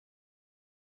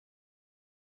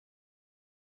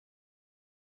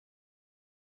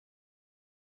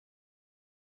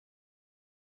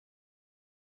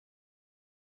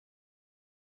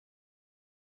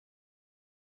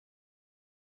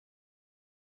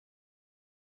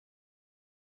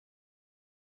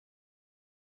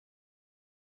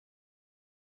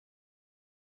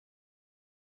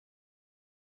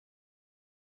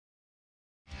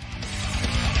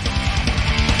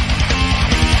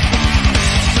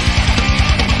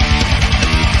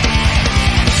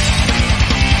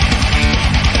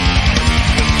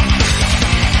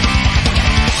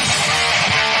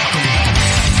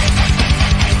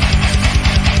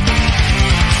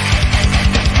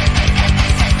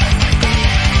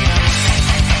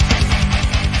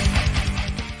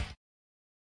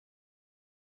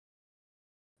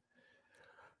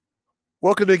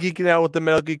Welcome to Geeking Out with the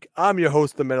Metal Geek. I'm your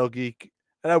host, the Metal Geek,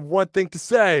 and I have one thing to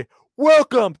say.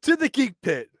 Welcome to the Geek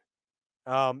Pit.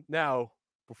 Now,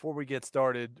 before we get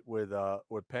started with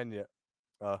Pena,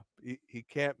 he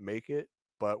can't make it,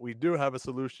 but we do have a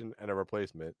solution and a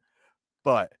replacement.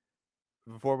 But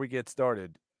before we get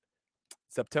started,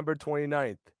 September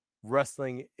 29th,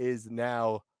 wrestling is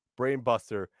now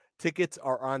Brainbuster. Tickets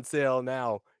are on sale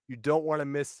now. You don't want to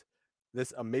miss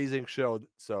this amazing show.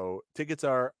 So tickets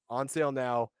are on sale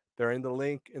now. They're in the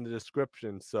link in the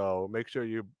description. So make sure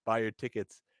you buy your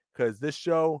tickets because this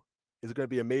show is going to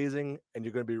be amazing and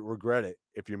you're going to regret it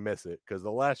if you miss it. Because the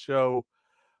last show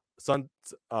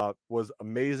was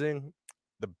amazing.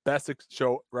 The best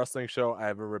wrestling show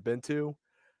I've ever been to.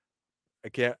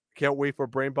 I can't wait for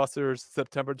Brainbusters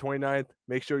September 29th.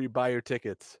 Make sure you buy your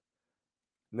tickets.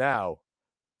 Now,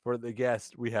 for the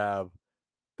guest, we have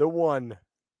the one,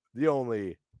 the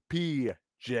only PJ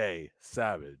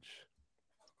Savage.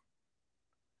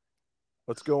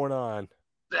 What's going on?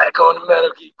 Back on the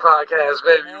Metal Geek Podcast,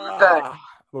 baby. We're back.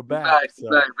 We're back. We're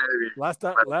back, baby.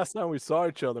 Last time we saw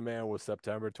each other, man, was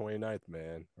September 29th,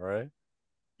 man. All right?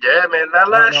 Yeah, man. That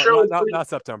last show. Not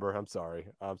September. I'm sorry.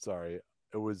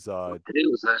 It was What day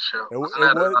was that show? It was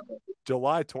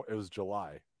July. It was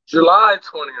July. July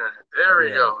 29th. There we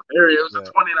go. It was the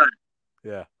 29th.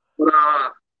 Yeah. But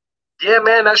yeah,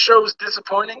 man, that show was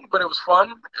disappointing, but it was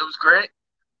fun. It was great.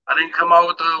 I didn't come out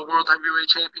with the World Heavyweight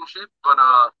Championship, but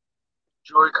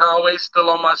Joey Conway's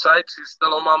still on my sights. He's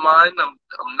still on my mind.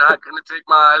 I'm not gonna take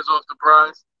my eyes off the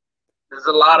prize. There's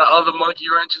a lot of other monkey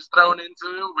wrenches thrown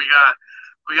into it.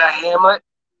 We got Hamlet.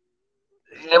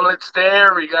 Hamlet's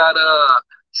there. We got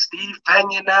Steve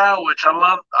Pena now, which I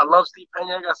love. I love Steve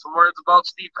Pena. I got some words about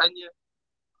Steve Pena.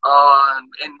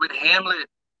 And with Hamlet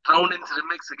thrown into the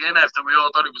mix again after we all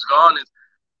thought he was gone,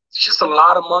 it's just a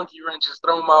lot of monkey wrenches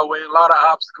thrown my way, a lot of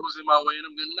obstacles in my way, and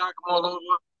I'm gonna knock them all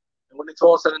over. And when it's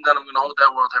all said and done, I'm gonna hold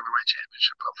that World Heavyweight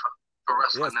Championship up for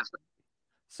wrestling. Yes.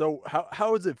 So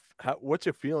how is it? What's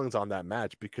your feelings on that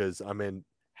match? Because I mean,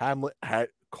 Hamlet had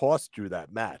cost you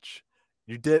that match.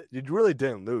 You really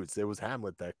didn't lose. It was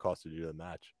Hamlet that costed you the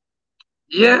match.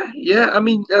 Yeah. I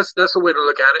mean, that's a way to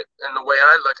look at it, and the way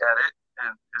I look at it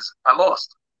is I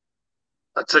lost.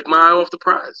 I took my eye off the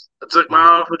prize. I took my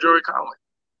eye off of Joey Conway.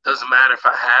 Doesn't matter if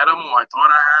I had him or I thought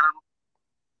I had him.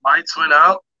 Lights went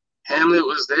out. Hamlet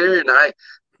was there, and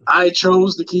I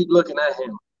chose to keep looking at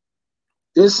him.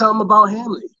 There's something about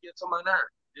Hamlet. He gets on my nerve.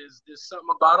 There's something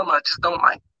about him I just don't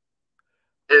like.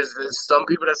 There's some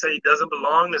people that say he doesn't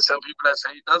belong. There's some people that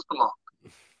say he does belong.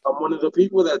 I'm one of the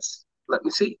people that's, let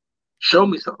me see, show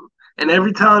me something. And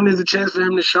every time there's a chance for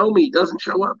him to show me, he doesn't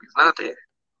show up. He's not there.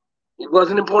 He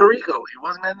wasn't in Puerto Rico. He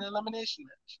wasn't in the elimination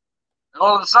match. And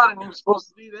all of a sudden, he was supposed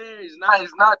to be there. He's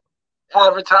not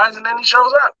advertising, and he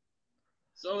shows up.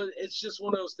 So it's just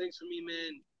one of those things for me,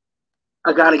 man.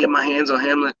 I got to get my hands on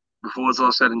Hamlet before it's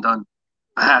all said and done.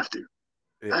 I have to.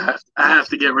 Yeah. I have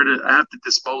to get rid of. I have to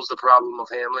dispose the problem of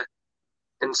Hamlet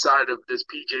inside of this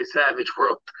PJ Savage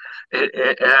world.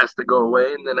 It has to go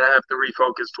away, and then I have to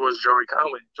refocus towards Joey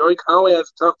Conway. Joey Conway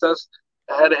has a tough test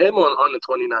ahead of him on the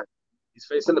 29th. He's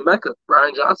facing the Mecca,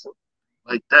 Brian Johnson.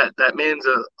 Like that man's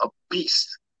a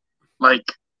beast. Like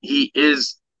he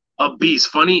is a beast.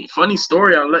 Funny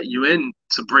story. I'll let you in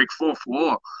to break fourth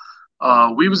wall.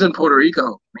 We was in Puerto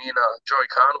Rico, me and Joey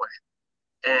Conway.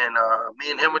 And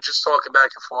me and him were just talking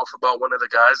back and forth about one of the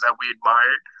guys that we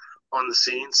admired on the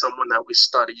scene, someone that we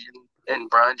studied, and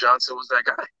Brian Johnson was that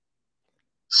guy.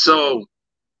 So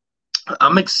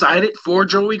I'm excited for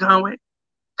Joey Conway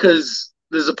because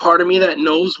there's a part of me that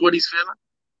knows what he's feeling.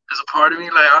 There's a part of me,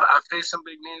 like, I faced some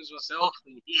big names myself,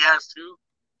 and he has too.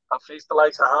 I faced the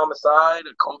likes of Homicide,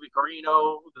 the Kobe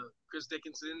Carino, the Chris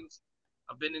Dickinsons.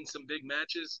 I've been in some big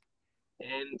matches.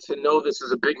 And to know this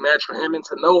is a big match for him and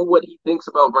to know what he thinks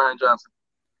about Brian Johnson.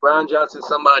 Brian Johnson's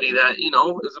somebody that,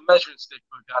 is a measuring stick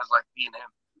for guys like me and him.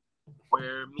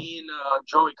 Where me and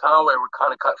Joey Conway were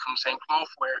kind of cut from the same cloth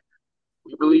where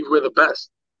we believe we're the best.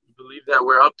 We believe that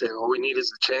we're up there. All we need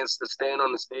is a chance to stand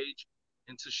on the stage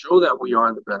and to show that we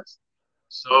are the best.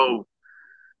 So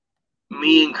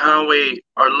me and Conway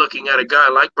are looking at a guy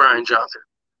like Brian Johnson,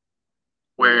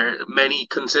 where many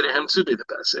consider him to be the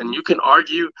best. And you can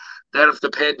argue that if the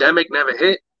pandemic never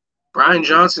hit, Brian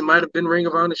Johnson might have been Ring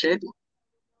of Honor champion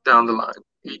down the line.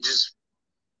 He just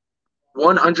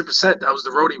 100%, that was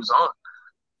the road he was on.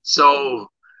 So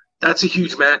that's a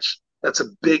huge match. That's a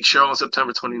big show on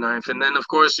September 29th. And then, of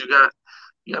course, you got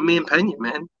me and Pena,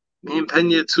 man. Me and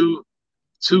Pena, two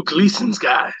Gleason's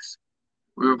guys.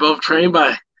 We were both trained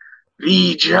by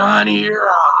the Johnny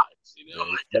Rods,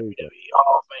 like WWE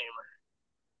Hall of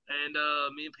Famer. And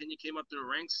me and Pena came up to the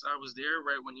ranks. I was there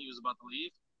right when he was about to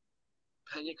leave.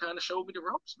 Pena kind of showed me the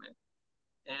ropes, man.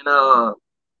 And I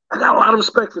got a lot of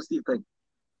respect for Steve Pena.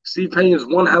 Steve Pena is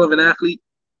one hell of an athlete.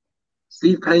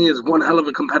 Steve Pena is one hell of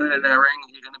a competitor in that ring.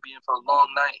 You're going to be in for a long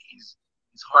night. He's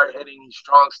hard hitting. He's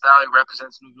strong style. He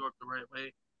represents New York the right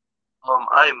way.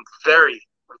 I am very,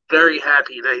 very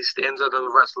happy that he stands under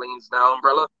the Wrestling Is Now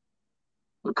umbrella,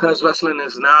 because Wrestling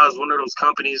Is Now is one of those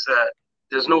companies that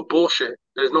there's no bullshit.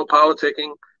 There's no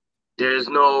politicking. There's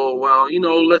no, well,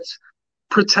 let's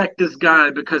protect this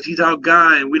guy because he's our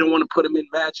guy and we don't want to put him in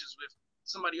matches with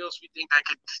somebody else we think that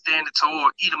could stand it toe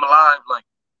or eat him alive. Like,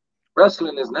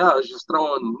 Wrestling Is Now is just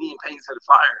throwing me and Payne to the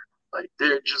fire. Like,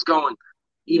 they're just going,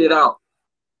 eat it out.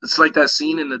 It's like that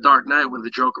scene in The Dark Knight when the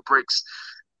Joker breaks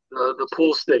the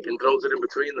pool stick and throws it in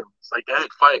between them. It's like, that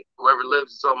fight. Whoever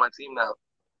lives is on my team now.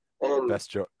 And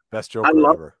Best Joker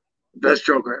ever. Best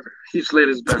Joker ever. Heath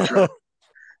Slater's best Joker.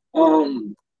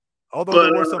 Although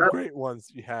there were some great ones.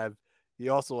 He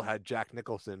also had Jack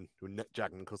Nicholson,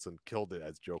 Jack Nicholson killed it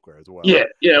as Joker as well. Yeah,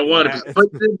 100%. But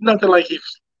there's nothing like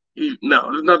there's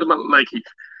nothing like Heath.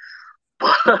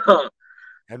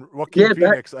 And Joaquin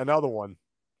Phoenix, another one.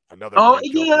 That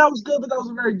was good, but that was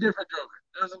a very different Joker.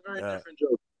 That was a very different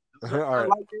Joker. All right.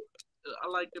 I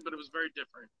liked it, but it was very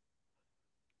different.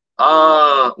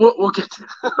 We'll get to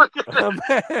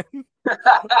it.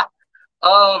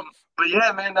 But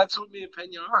yeah, man, that's what me and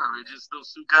Pena are. We're just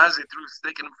those two guys. They threw a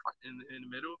stick in the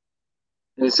middle,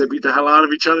 and they said beat the hell out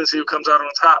of each other and see who comes out on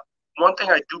top. One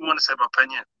thing I do want to say about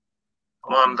Pena,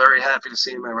 I'm very happy to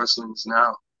see him at Wrestling Is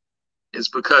Now, is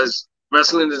because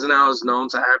Wrestling Is Now is known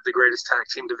to have the greatest tag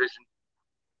team division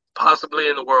possibly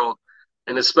in the world,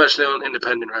 and especially on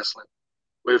independent wrestling,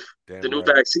 with the new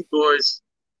Backseat Boys,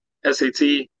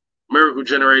 SAT, Miracle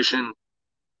Generation,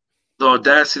 The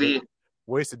Audacity,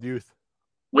 Wasted Youth,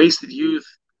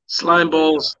 Slime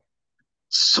Balls,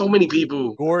 so many people.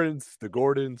 The Gordons,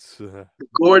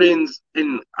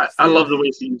 and I love the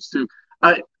Wasted Youth too.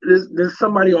 There's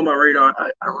somebody on my radar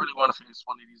I really want to face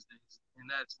one of these days, and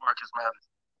that's Marcus Mathers.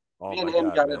 Oh me and him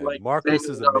got it like Marcus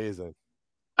is amazing.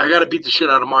 I got to beat the shit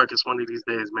out of Marcus one of these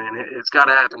days, man. It's got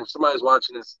to happen. If somebody's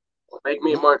watching this, make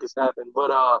me and Marcus happen. But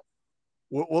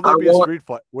will that be a street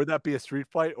fight? Would that be a street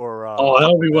fight or?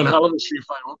 That'll be one hell of a street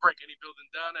fight. We'll break any building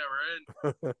down that we're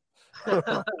in.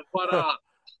 But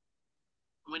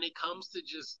when it comes to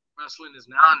just Wrestling Is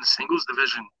Now in the singles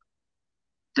division,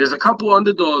 there's a couple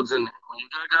underdogs in it. When you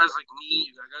got guys like me,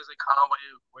 you got guys like Conway,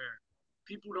 where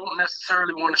people don't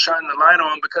necessarily want to shine the light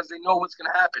on because they know what's going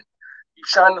to happen. You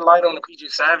shine the light on the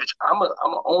PJ Savage, I'm going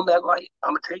to own that light.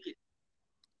 I'm going to take it.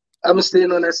 I'm going to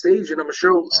stand on that stage and I'm going to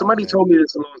show. Somebody told me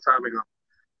this a long time ago,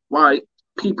 why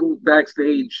people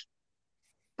backstage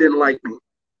didn't like me.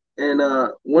 And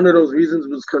one of those reasons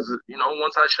was because,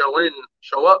 once I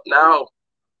show up, now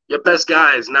your best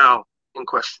guy is now in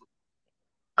question.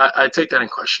 I take that in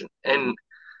question. And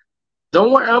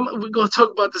don't worry, we're going to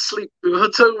talk about the sleep. We're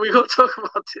going to talk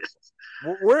about this.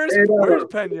 Where's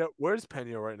Pena? Where's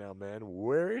Pena right now, man?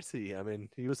 Where is he? I mean,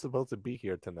 he was supposed to be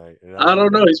here tonight. I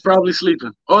don't know. He's probably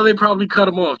sleeping. Or they probably cut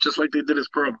him off, just like they did his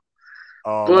promo.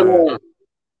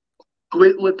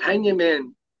 With Pena,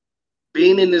 man,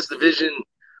 being in this division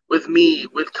with me,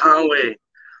 with Conway,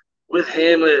 with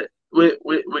Hamlet, with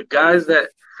guys that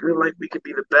feel like we could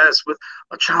be the best, with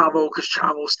a Chavo, because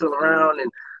Chavo's still around, and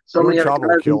so many other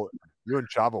guys. You and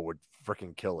Chavo would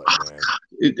freaking kill it, man.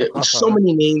 There's so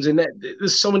many names in that.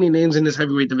 There's so many names in this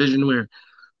heavyweight division where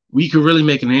we could really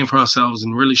make a name for ourselves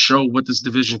and really show what this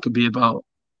division could be about.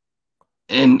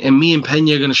 And me and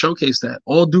Pena are going to showcase that.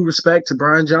 All due respect to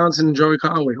Brian Johnson and Joey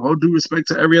Conway. All due respect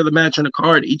to every other match on the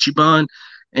card, Ichiban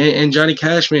and Johnny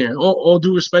Cashmere. All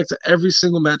due respect to every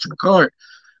single match on the card.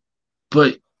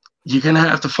 But you're going to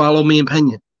have to follow me and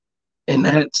Pena. And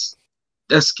that's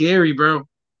scary, bro.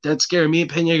 That's scary. Me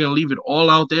and Pena are going to leave it all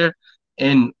out there.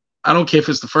 And I don't care if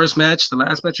it's the first match, the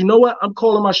last match. You know what? I'm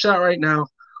calling my shot right now.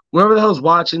 Whoever the hell's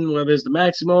watching, whether it's the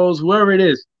Maximos, whoever it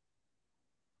is,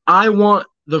 I want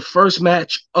the first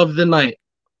match of the night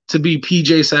to be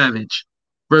PJ Savage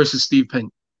versus Steve Pena.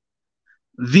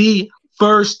 The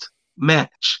first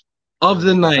match of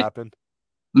the night.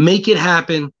 Make it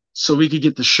happen so we could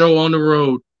get the show on the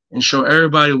road and show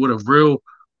everybody what a real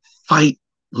fight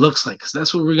looks like, because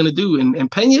that's what we're going to do. And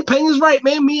Pena's right,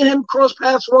 man. Me and him crossed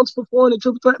paths once before in a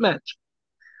triple threat match.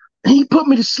 And he put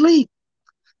me to sleep.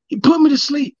 You know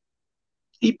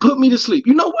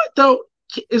what, though?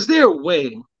 Is there a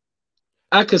way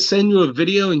I could send you a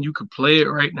video and you could play it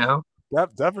right now?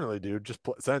 Definitely, dude. Just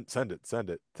send it. Send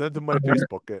it to my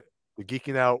Facebook, the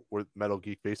Geeking Out with Metal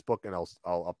Geek Facebook, and I'll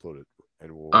upload it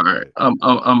and we'll All right, get. I'm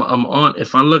on.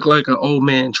 If I look like an old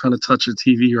man trying to touch a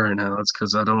TV right now, it's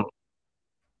because I don't.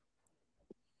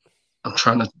 I'm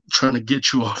trying to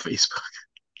get you on Facebook.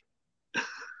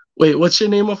 Wait, what's your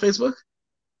name on Facebook?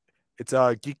 It's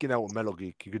geeking out with Metal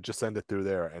Geek. You could just send it through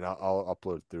there, and I'll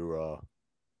upload it through.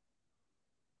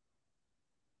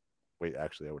 Wait,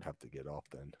 actually, I would have to get off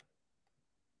then.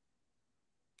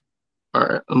 All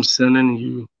right, I'm sending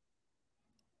you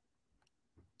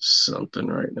something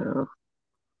right now.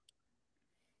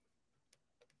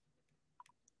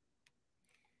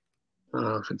 I don't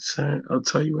know if it's sent. I'll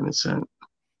tell you when it's sent.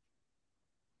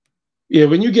 Yeah,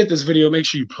 when you get this video, make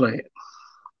sure you play it.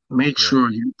 Make Yeah. sure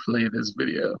you play this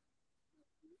video.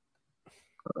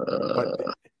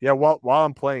 But yeah, while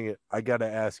I'm playing it, I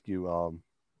gotta ask you,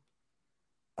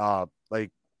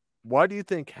 like, why do you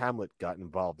think Hamlet got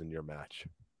involved in your match,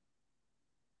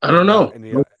 I don't know.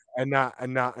 and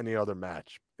not any other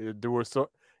match? There were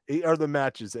 8 other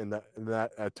matches in that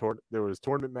there was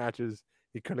tournament matches.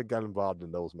 He couldn't have got involved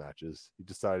in those matches. He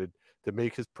decided to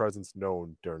make his presence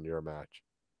known during your match.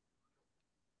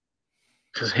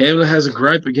 Because Hamlet has a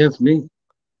gripe against me.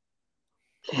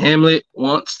 Hamlet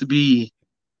wants to be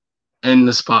in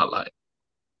the spotlight.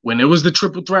 When it was the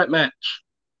triple threat match,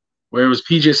 where it was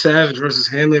PJ Savage versus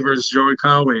Hamlet versus Joey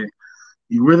Conway,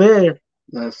 you were there.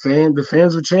 The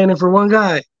fans were chanting for one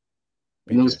guy,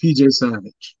 and it was PJ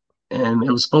Savage. And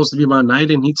it was supposed to be my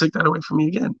night, and he took that away from me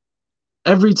again.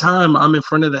 Every time I'm in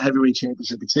front of the heavyweight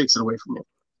championship, he takes it away from me.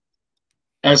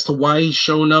 As to why he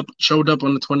showed up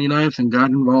on the 29th and got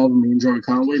involved with me and Joey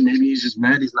Conway, maybe he's just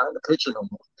mad he's not in the picture no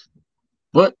more.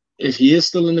 But if he is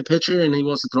still in the picture and he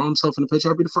wants to throw himself in the picture,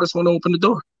 I'll be the first one to open the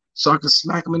door so I can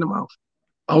smack him in the mouth.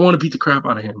 I want to beat the crap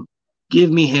out of him. Give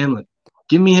me Hamlet.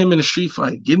 Give me him in a street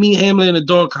fight. Give me Hamlet in a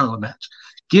dog collar match.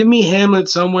 Give me Hamlet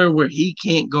somewhere where he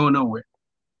can't go nowhere.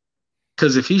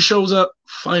 Because if he shows up,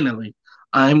 finally,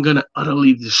 I'm going to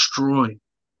utterly destroy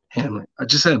Hamlet. I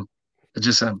just am.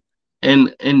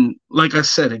 And like I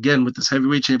said, again, with this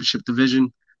heavyweight championship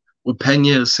division, with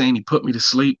Pena saying he put me to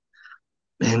sleep,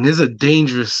 man, there's a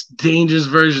dangerous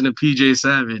version of PJ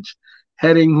Savage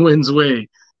heading Wynn's way.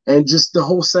 And just the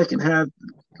whole second half,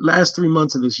 last 3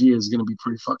 months of this year is going to be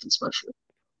pretty fucking special.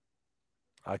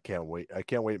 I can't wait,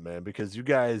 man, because you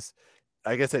guys,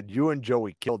 like I said, you and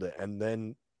Joey killed it, and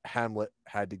then Hamlet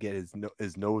had to get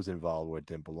his nose involved where it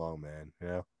didn't belong, man.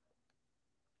 Yeah.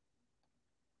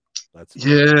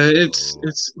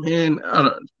 It's man,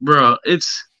 bro,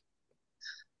 it's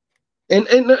and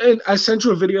I sent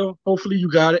you a video. Hopefully you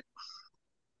got it,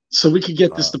 so we could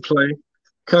get this to play.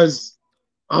 Cause,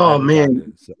 oh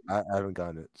man, I haven't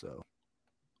gotten it. So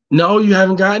no, you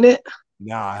haven't gotten it.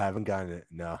 No, I haven't gotten it.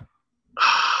 No,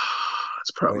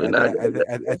 it's probably not.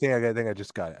 I think I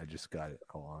just got it.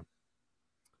 Hold on.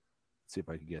 See if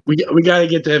I can get. We got to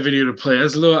get that video to play.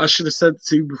 That's a little. I should have said it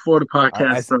to you before the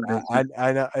podcast started.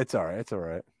 I know it's all right. It's all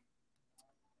right.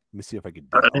 Let me see if I can.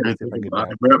 But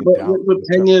with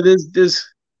Pena,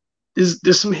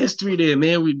 there's some history there,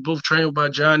 man. We both trained by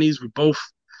Johnny's. We both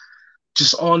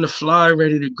just on the fly,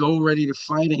 ready to go, ready to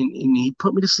fight, and he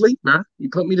put me to sleep, bro. He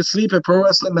put me to sleep at Pro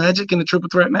Wrestling Magic in the triple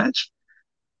threat match,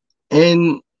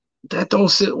 and that don't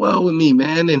sit well with me,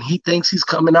 man. And he thinks he's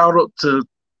coming out to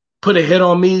put a hit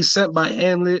on me, sent by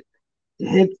Hamlet.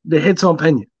 The hit's on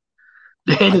Pena.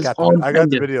 I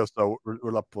got the video, so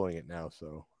we're uploading it now.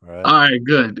 So all right,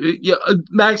 good. Yeah,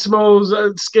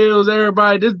 Maximo's Scales,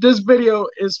 everybody. This video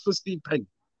is for Steve Pena.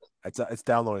 It's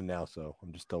downloading now, so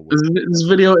I'm just still waiting. This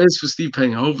video is for Steve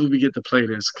Pena. Hopefully, we get to play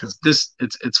this because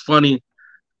it's funny.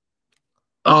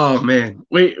 Oh man,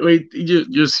 wait,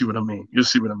 you'll see what I mean. You'll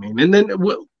see what I mean. And then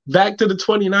back to the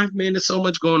 29th, man. There's so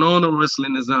much going on in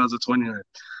wrestling as now as the 29th.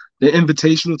 The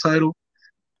invitational title.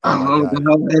 I don't know what the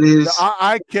hell that is.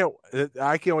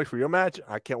 I can't wait for your match.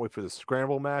 I can't wait for the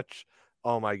scramble match.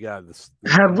 Oh my god!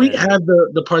 Have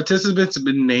the participants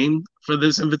been named for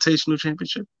this invitational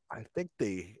championship? I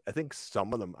think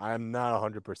some of them. I'm not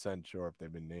 100% sure if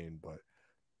they've been named, but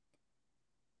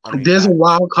there's a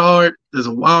wild card. There's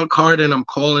a wild card, and I'm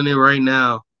calling it right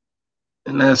now,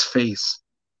 and that's Face.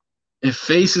 If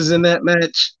Face is in that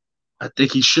match, I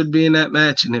think he should be in that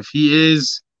match, and if he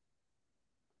is,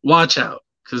 watch out.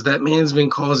 Because that man's been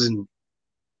causing.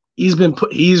 He's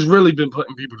really been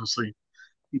putting people to sleep.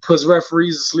 He puts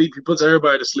referees to sleep. He puts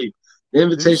everybody to sleep. The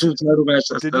invitational title match.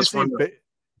 That's fun.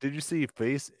 Did you see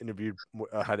Face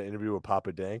had an interview with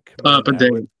Papa Dank? Papa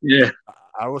Dank, yeah.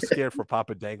 I was scared for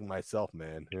Papa Dank myself,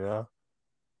 man. You know.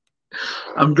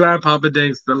 I'm glad Papa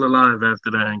Dank's still alive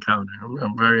after that encounter.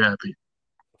 I'm very happy.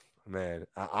 Man,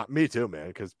 me too, man.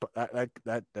 Because that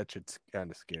shit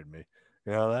kind of scared me.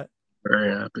 You know that.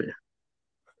 Very happy.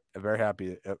 I'm very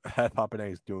happy.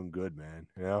 Papanen's doing good, man.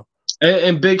 You know.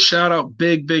 And big shout out,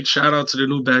 big shout out to the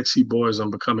new Backseat Boys on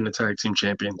becoming the tag team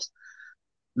champions.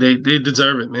 They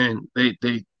deserve it, man.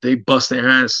 They bust their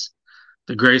ass.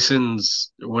 The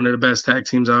Graysons are one of the best tag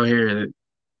teams out here.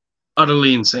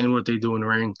 Utterly insane what they do in the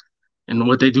ring and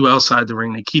what they do outside the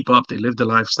ring. They keep up. They live the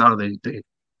lifestyle. They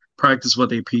practice what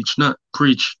they preach.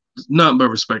 Nothing but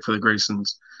respect for the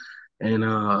Graysons. And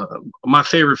my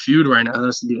favorite feud right now,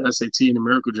 that's the SAT and the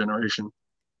Miracle Generation.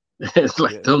 It's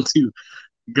like them two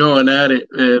going at it.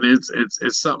 And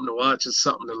it's something to watch. It's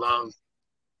something to love.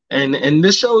 And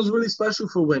this show is really special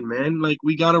for Win, man. Like,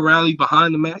 we got to rally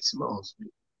behind the Maximals.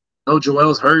 No,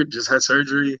 Joel's hurt, just had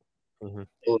surgery. Mm-hmm.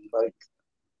 And, like,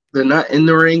 they're not in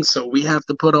the ring, so we have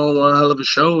to put on one hell of a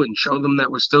show and show them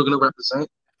that we're still going to represent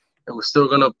and we're still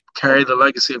going to carry the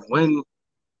legacy of Win,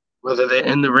 whether they're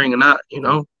in the ring or not, you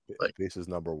know? Like, this is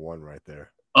number one right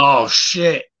there. Oh,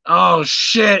 shit.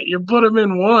 You put him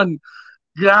in one.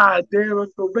 God damn, I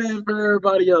feel bad for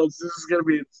everybody else. This is going to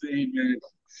be insane, man.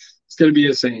 It's going to be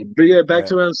insane. But, yeah, back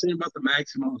to what I was saying about the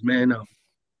Maximals, man.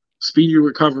 Speedy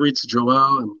recovery to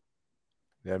Joel. And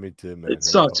yeah, me too, man. It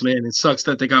sucks, man. It sucks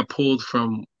that they got pulled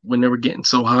from when they were getting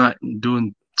so hot and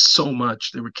doing so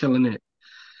much. They were killing it.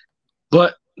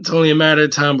 But it's only a matter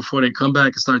of time before they come back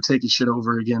and start taking shit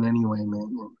over again anyway,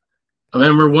 man. I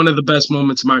remember one of the best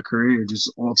moments of my career,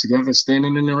 just all together,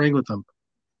 standing in the ring with them.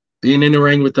 Being in the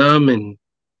ring with them and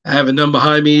having them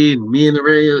behind me and me in the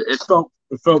ring. It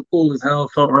felt cool as hell.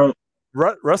 It felt right.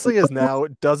 Wrestling is now,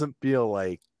 it doesn't feel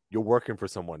like you're working for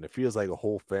someone. It feels like a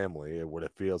whole family, what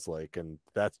it feels like. And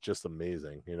that's just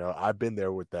amazing. You know, I've been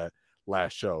there with that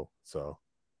last show. So,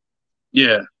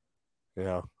 yeah. You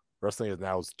know, wrestling is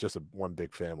now just one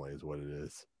big family is what it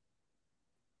is.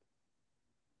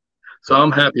 So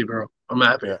I'm happy, bro. I'm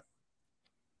happy. Yeah.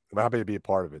 I'm happy to be a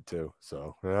part of it too.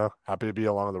 So, you know, happy to be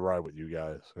along the ride with you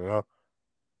guys, you know?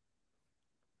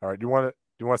 All right. Do you want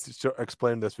to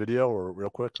explain this video or real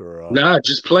quick or? Nah,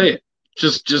 just play it.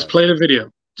 Just play the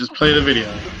video. Just play the video.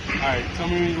 All right, tell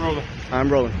me when you're rolling.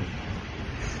 I'm rolling.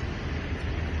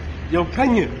 Yo,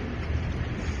 Pena,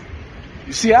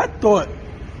 you see, I thought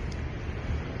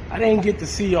I didn't get to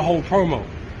see your whole promo,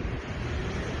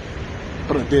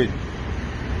 but I did.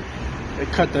 They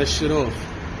cut that shit off.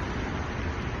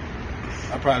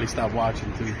 I probably stopped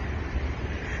watching too.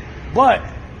 But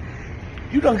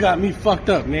you done got me fucked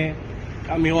up, man.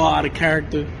 Got me all out of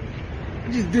character.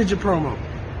 I just did your promo.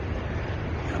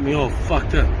 Got me all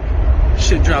fucked up.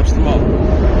 Shit drops tomorrow.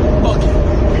 Fuck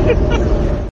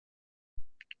you.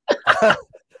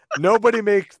 Nobody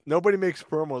makes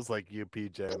promos like you,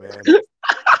 PJ, man.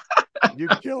 You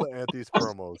kill it at these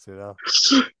promos, you know.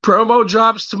 Promo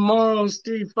drops tomorrow,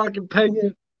 Steve fucking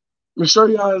Pena. I'm sure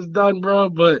y'all is done, bro.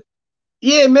 But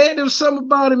yeah, man, there's something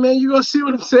about it, man. You gonna see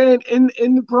what I'm saying in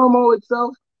the promo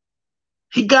itself.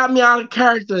 He got me out of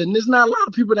character, and there's not a lot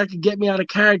of people that could get me out of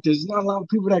character. There's not a lot of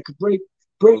people that could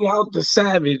bring out the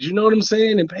savage. You know what I'm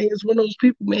saying? And Pena's one of those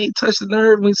people, man. He touched the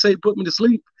nerve when he say put me to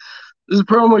sleep. This is a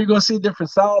promo, you're gonna see a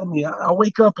different side of me. I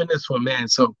wake up in this one, man.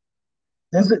 So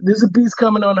there's a beast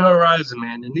coming on the horizon,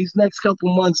 man. In these next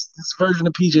couple months, this version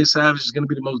of PJ Savage is gonna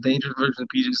be the most dangerous version of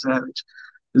PJ Savage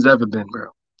there's ever been, bro.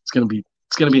 It's gonna be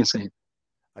insane.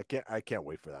 I can't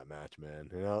wait for that match, man.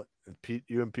 You know,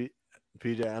 you and PJ.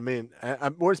 I mean,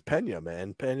 where's Pena,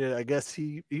 man? Pena, I guess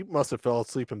he must have fell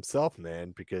asleep himself,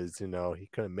 man, because you know he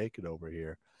couldn't make it over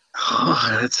here.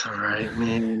 Oh, that's all right,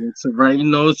 man. It's all right. You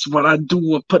know, it's what I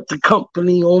do. I put the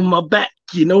company on my back.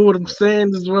 You know what I'm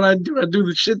saying? This is what I do. I do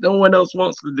the shit no one else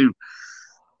wants to do.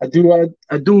 I do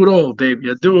it all,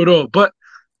 baby. I do it all. But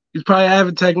he's probably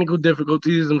having technical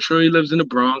difficulties. I'm sure he lives in the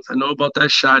Bronx. I know about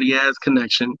that shoddy ass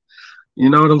connection. You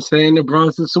know what I'm saying? The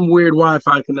Bronx is some weird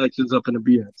Wi-Fi connections up in the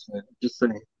BX, man. Just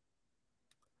saying.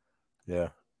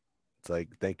 Yeah. It's like,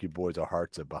 thank you, boys. Our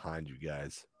hearts are behind you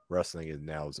guys. Wrestling is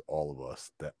now is all of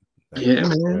us. Yeah,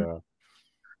 man.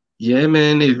 Yeah,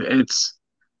 man. It's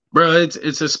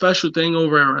a special thing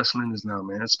over at Wrestling is now,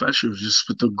 man. It's special. It's just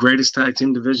with the greatest tag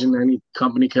team division any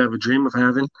company can ever dream of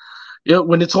having. Yeah,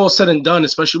 when it's all said and done,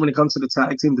 especially when it comes to the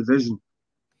tag team division,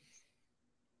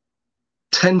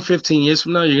 10, 15 years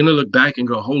from now, you're going to look back and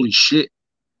go, holy shit,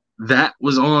 that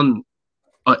was on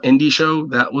an indie show,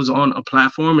 that was on a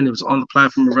platform, and it was on the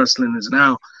platform of Wrestling is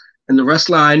now. And the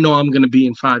wrestler I know I'm going to be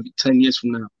in 5, 10 years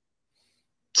from now,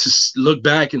 to look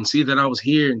back and see that I was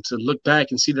here, and to look back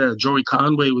and see that Joey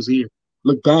Conway was here,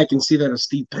 look back and see that a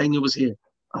Steve Pena was here,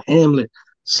 a Hamlet,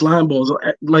 Slime Balls,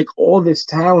 like all this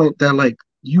talent that, like,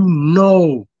 you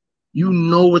know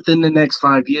within the next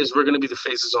 5 years, we're going to be the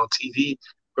faces on TV.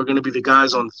 We're going to be the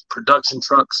guys on production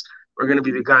trucks. We're going to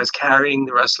be the guys carrying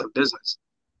the wrestling business.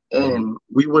 and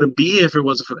we wouldn't be here if it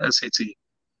wasn't for the SAT.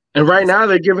 And right now,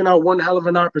 they're giving out one hell of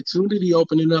an opportunity,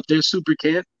 opening up their super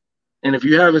camp. And if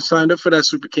you haven't signed up for that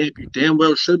super camp, you damn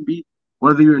well should be.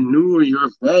 Whether you're new or you're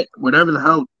a vet, whatever the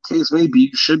hell case may be,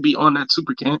 you should be on that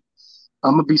super camp.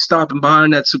 I'm gonna be stopping by on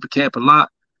that super camp a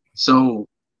lot. So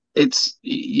it's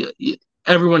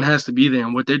everyone has to be there,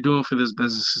 and what they're doing for this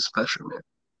business is special, man.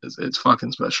 It's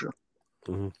fucking special.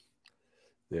 Mm-hmm.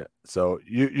 Yeah. So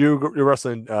you're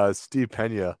wrestling Steve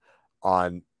Pena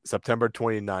on September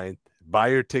 29th. Buy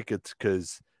your tickets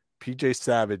because PJ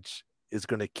Savage is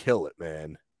gonna kill it,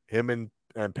 man. Him and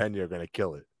Pena are gonna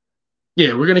kill it.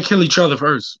 Yeah, we're gonna kill each other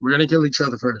first. You're gonna kill each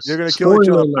other first. And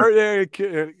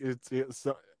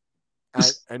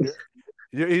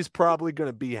he's probably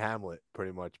gonna be Hamlet,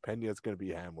 pretty much. Pena's gonna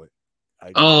be Hamlet.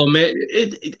 Man,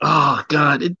 oh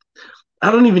god,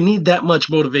 I don't even need that much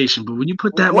motivation, but when you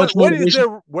put that much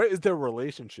motivation, what is their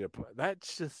relationship?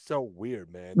 That's just so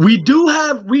weird, man. We do.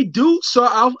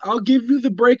 So I'll give you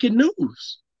the breaking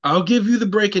news.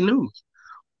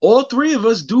 All three of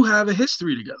us do have a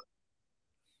history together.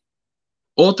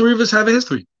 All three of us have a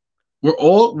history.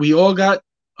 We all got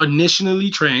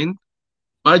initially trained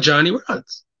by Johnny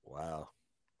Rods. Wow.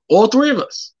 All three of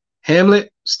us.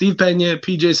 Hamlet, Steve Pena,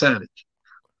 PJ Savage.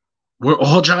 We're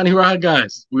all Johnny Rod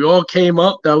guys. We all came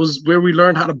up. That was where we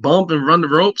learned how to bump and run the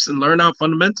ropes and learn our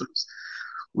fundamentals.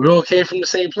 We all came from the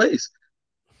same place.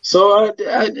 So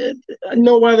I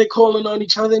know why they're calling on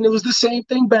each other, and it was the same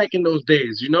thing back in those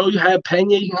days. You know, you had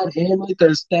Pena, you had Hamlet, the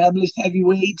established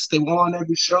heavyweights. They were on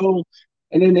every show.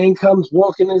 And then in comes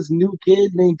walking this new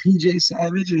kid named PJ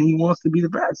Savage, and he wants to be the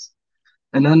best.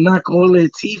 And I knock all their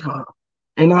teeth out.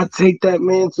 And I take that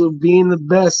man to being the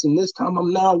best. And this time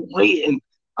I'm not waiting.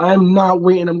 I'm not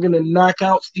waiting. I'm going to knock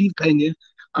out Steve Pena.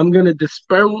 I'm going to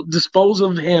dispose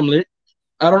of Hamlet.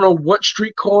 I don't know what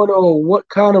street corner or what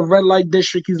kind of red light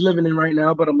district he's living in right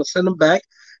now, but I'm going to send him back.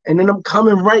 And then I'm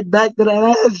coming right back to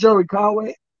that ass, Joey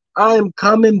Conway. I am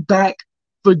coming back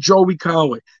for Joey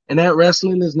Conway. And that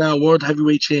wrestling is now World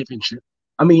Heavyweight Championship.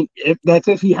 I mean,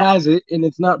 if he has it and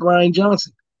it's not Brian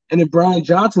Johnson. And if Brian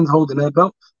Johnson's holding that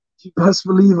belt, you best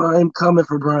believe I am coming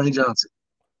for Brian Johnson.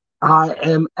 I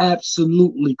am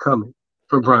absolutely coming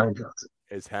for Brian Johnson.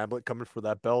 Is Hamlet coming for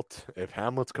that belt? If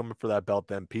Hamlet's coming for that belt,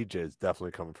 then PJ is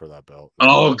definitely coming for that belt.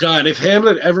 Oh, God. If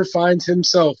Hamlet ever finds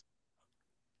himself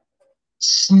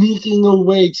sneaking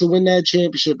away to win that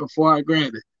championship before I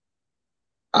grab it,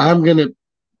 I'm going to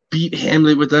beat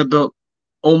Hamlet with that belt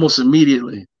almost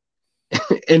immediately.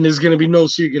 And there's going to be no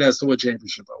secret as to what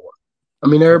championship I want. I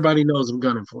mean, everybody knows I'm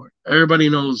gunning for it. Everybody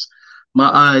knows my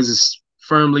eyes is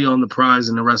firmly on the prize,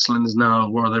 and the wrestling is now a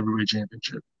World Heavyweight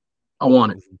Championship. I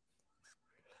want it.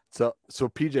 So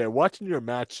PJ, watching your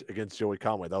match against Joey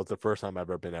Conway, that was the first time I've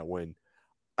ever been at Win.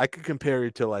 I could compare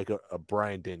you to like a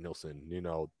Bryan Danielson, you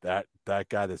know, that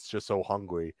guy that's just so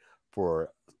hungry for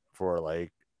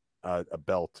like a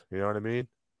belt. You know what I mean?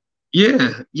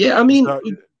 Yeah. I mean,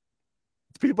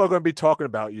 people are going to be talking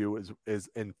about you is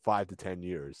in 5 to 10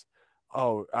 years.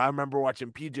 Oh, I remember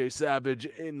watching PJ Savage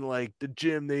in like the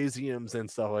gymnasiums and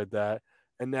stuff like that.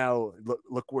 And now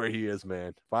look where he is,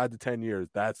 man. 5 to 10 years,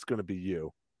 that's going to be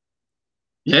you.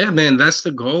 Yeah, man, that's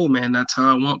the goal, man. That's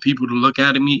how I want people to look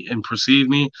at me and perceive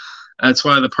me. That's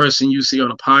why the person you see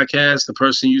on a podcast, the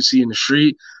person you see in the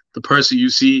street, the person you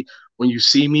see when you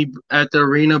see me at the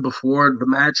arena before the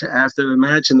match, after the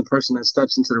match, and the person that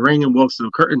steps into the ring and walks through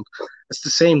the curtain, it's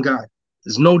the same guy.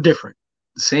 It's no different.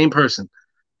 The same person.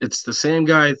 It's the same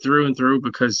guy through and through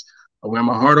because I wear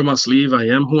my heart on my sleeve. I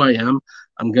am who I am.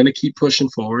 I'm going to keep pushing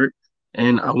forward,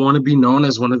 and I want to be known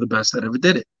as one of the best that ever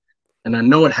did it. And I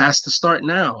know it has to start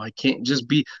now. I can't just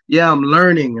be, I'm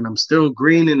learning and I'm still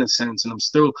green in a sense, and I'm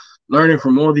still learning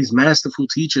from all these masterful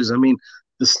teachers. I mean,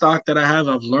 the stock that I have,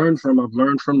 I've learned from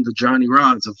the Johnny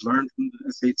Rods. I've learned from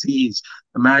the SATs,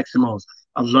 the Maximals.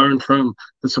 I've learned from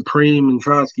the Supreme and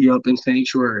Trotsky up in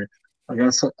Sanctuary. I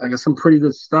got some pretty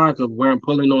good stock of where I'm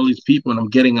pulling all these people, and I'm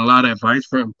getting a lot of advice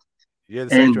from. You're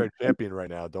the Sanctuary champion right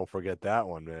now. Don't forget that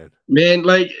one, man. Man,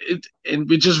 like and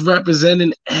we're just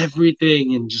representing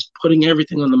everything and just putting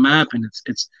everything on the map. And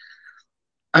it's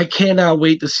I cannot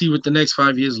wait to see what the next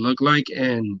 5 years look like.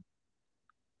 And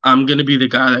I'm gonna be the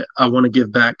guy that I want to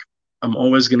give back. I'm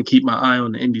always gonna keep my eye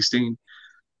on the indie scene.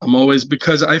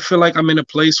 Because I feel like I'm in a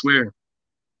place where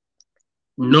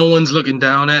no one's looking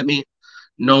down at me.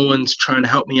 No one's trying to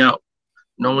help me out.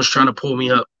 No one's trying to pull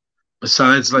me up.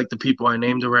 Besides like the people I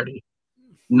named already.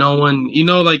 No one,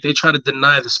 like they try to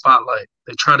deny the spotlight.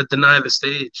 They try to deny the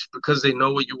stage because they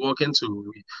know what you walk into.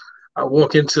 I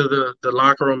walk into the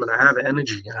locker room and I have an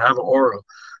energy. I have an aura.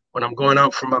 When I'm going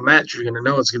out for my match, you're going to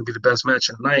know it's going to be the best match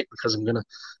of the night because I'm going to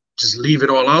just leave it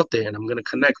all out there, and I'm gonna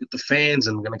connect with the fans,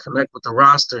 and I'm gonna connect with the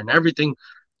roster, and everything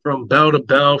from bell to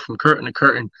bell, from curtain to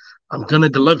curtain. I'm gonna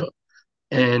deliver,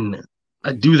 and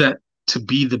I do that to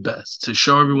be the best, to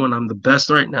show everyone I'm the best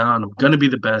right now, and I'm gonna be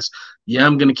the best. Yeah,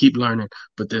 I'm gonna keep learning,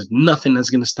 but there's nothing that's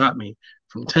gonna stop me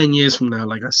from 10 years from now.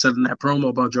 Like I said in that promo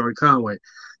about Joey Conway,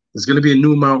 there's gonna be a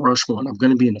new Mount Rushmore, and I'm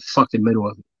gonna be in the fucking middle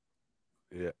of it.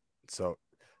 Yeah. So,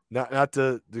 not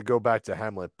to go back to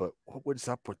Hamlet, but what's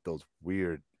up with those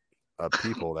weird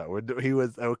people that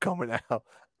were coming out?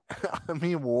 I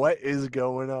mean, what is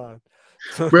going on,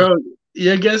 Bro?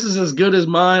 Your guess is as good as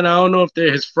mine. I don't know if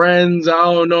they're his friends. I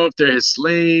don't know if they're his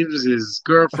slaves, his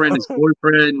girlfriend, his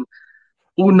boyfriend.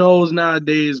 Who knows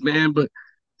nowadays, man? But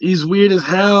he's weird as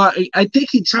hell. I think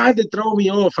he tried to throw me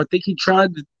off. I think he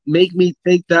tried to make me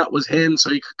think that was him so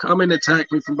he could come and attack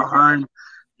me from behind.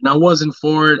 And I wasn't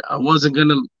for it. I wasn't going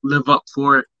to live up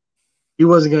for it. He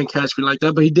wasn't going to catch me like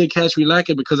that, but he did catch me like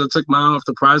it because I took my eye off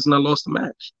the prize and I lost the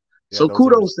match. Yeah, so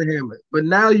kudos to him. But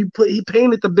now he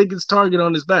painted the biggest target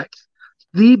on his back.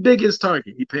 The biggest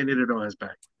target. He painted it on his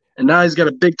back. And now he's got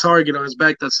a big target on his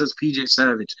back that says PJ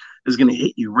Savage is going to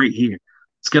hit you right here.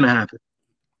 It's going to happen.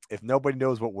 If nobody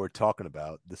knows what we're talking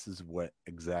about, this is what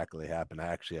exactly happened. I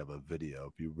actually have a video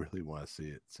if you really want to see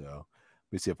it. So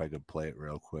let me see if I can play it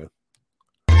real quick.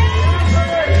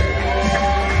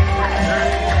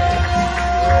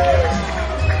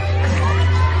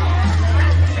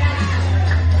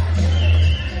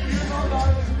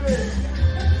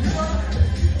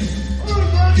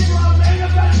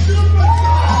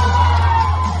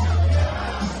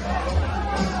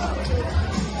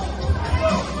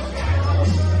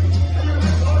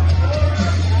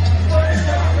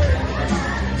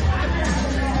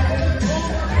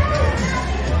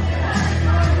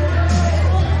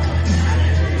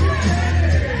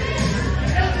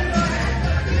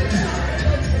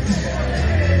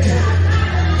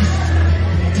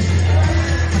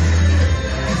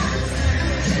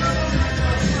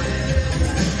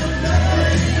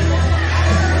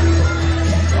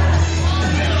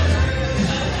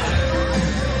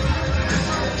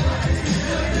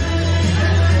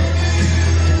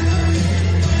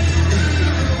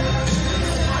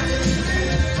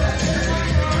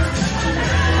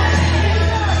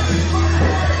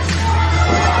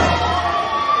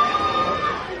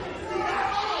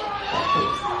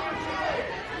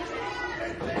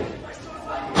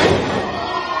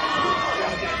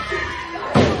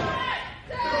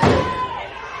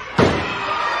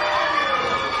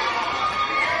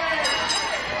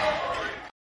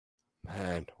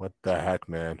 What the heck,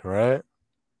 man, right?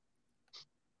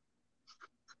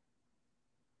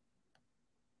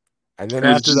 And then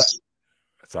after that,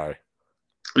 sorry.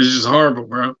 It's just horrible,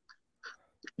 bro.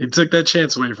 He took that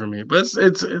chance away from me. But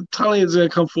it's telling it's going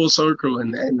to come full circle,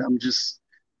 and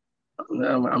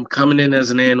I'm coming in as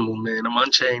an animal, man. I'm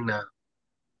unchained now.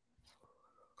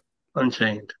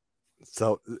 Unchained.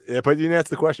 So, but you didn't answer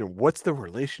the question. What's the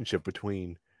relationship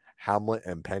between Hamlet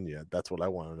and Pena? That's what I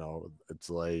want to know. It's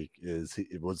like,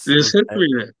 was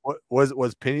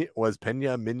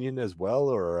Pena a minion as well,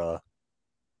 or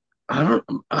I don't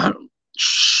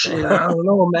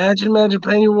know. Imagine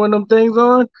Pena one of them things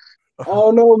on. I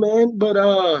don't know, man. But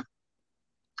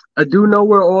I do know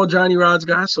we're all Johnny Rod's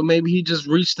guys, so maybe he just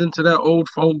reached into that old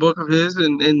phone book of his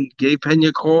and gave Pena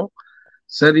a call.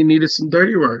 Said he needed some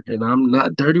dirty work, and I'm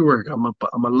not dirty work. I'm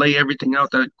gonna lay everything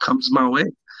out that comes my way.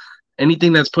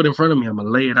 Anything that's put in front of me, I'm gonna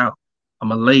lay it out. I'm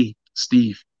gonna lay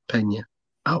Steve Pena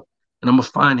out, and I'm gonna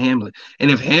find Hamlet.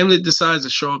 And if Hamlet decides to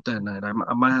show up that night,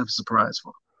 I might have a surprise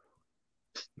for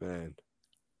him. Man.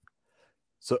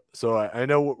 So I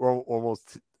know we're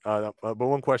almost. But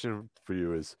one question for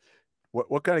you is,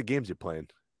 what kind of games you playing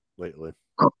lately?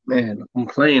 Oh man, I'm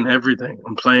playing everything.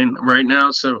 I'm playing right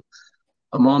now, so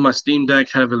I'm on my Steam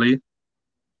Deck heavily.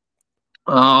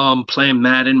 Playing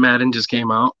Madden. Madden just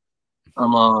came out.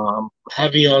 I'm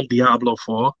heavy on Diablo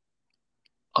 4.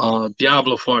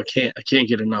 Diablo 4, I can't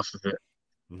get enough of it.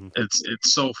 Mm-hmm.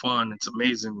 It's so fun. It's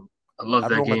amazing. I love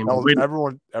that game.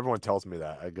 Everyone tells me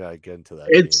that. I gotta get into that.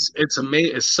 It's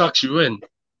amazing. It sucks you in.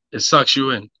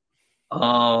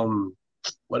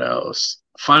 What else?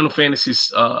 Final Fantasy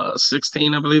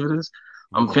 16, I believe it is.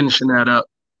 I'm finishing that up.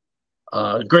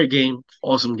 Great game,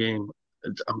 awesome game.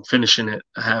 I'm finishing it.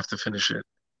 I have to finish it.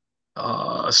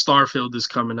 Starfield is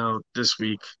coming out this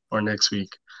week or next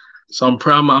week, so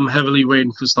I'm heavily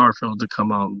waiting for Starfield to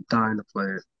come out. I'm dying to play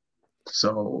it.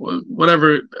 So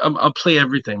whatever, I'll play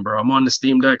everything, bro. I'm on the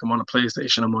Steam Deck. I'm on the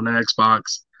PlayStation. I'm on the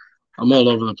Xbox. I'm all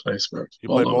over the place, bro. You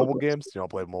play mobile games? You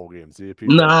don't play mobile games, do you?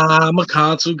 Nah, I'm a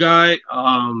console guy.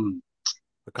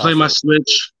 Play my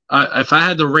Switch. If I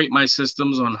had to rate my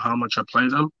systems on how much I play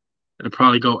them, it'd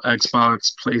probably go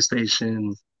Xbox,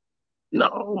 PlayStation.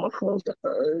 No, my phone's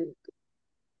dying.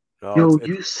 No, Yo,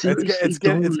 you seriously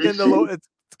don't listen?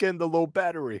 it's getting the low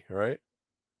battery, right?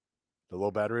 The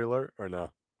low battery alert or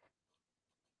no?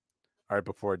 All right,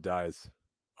 before it dies.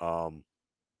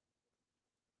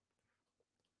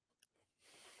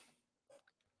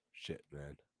 Shit,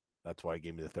 man. That's why he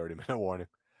gave me the 30-minute warning.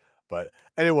 But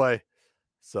anyway,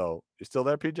 so you still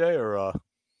there, PJ, or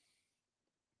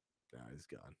nah, he's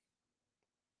gone.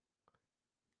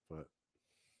 But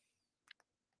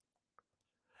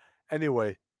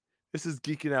anyway, this is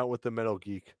Geeking Out with the Metal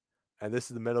Geek, and this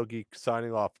is the Metal Geek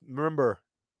signing off. Remember,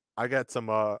 I got some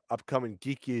upcoming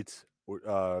Geek Eats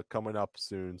coming up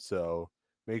soon, so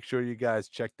make sure you guys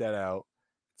check that out.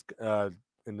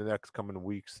 In the next coming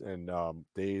weeks and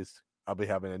days, I'll be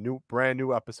having a brand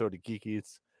new episode of Geek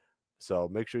Eats. So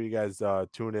make sure you guys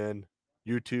tune in.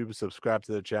 YouTube, subscribe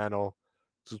to the channel,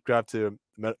 subscribe to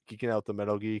Geeking Out the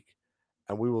Metal Geek,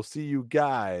 and we will see you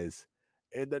guys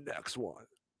in the next one.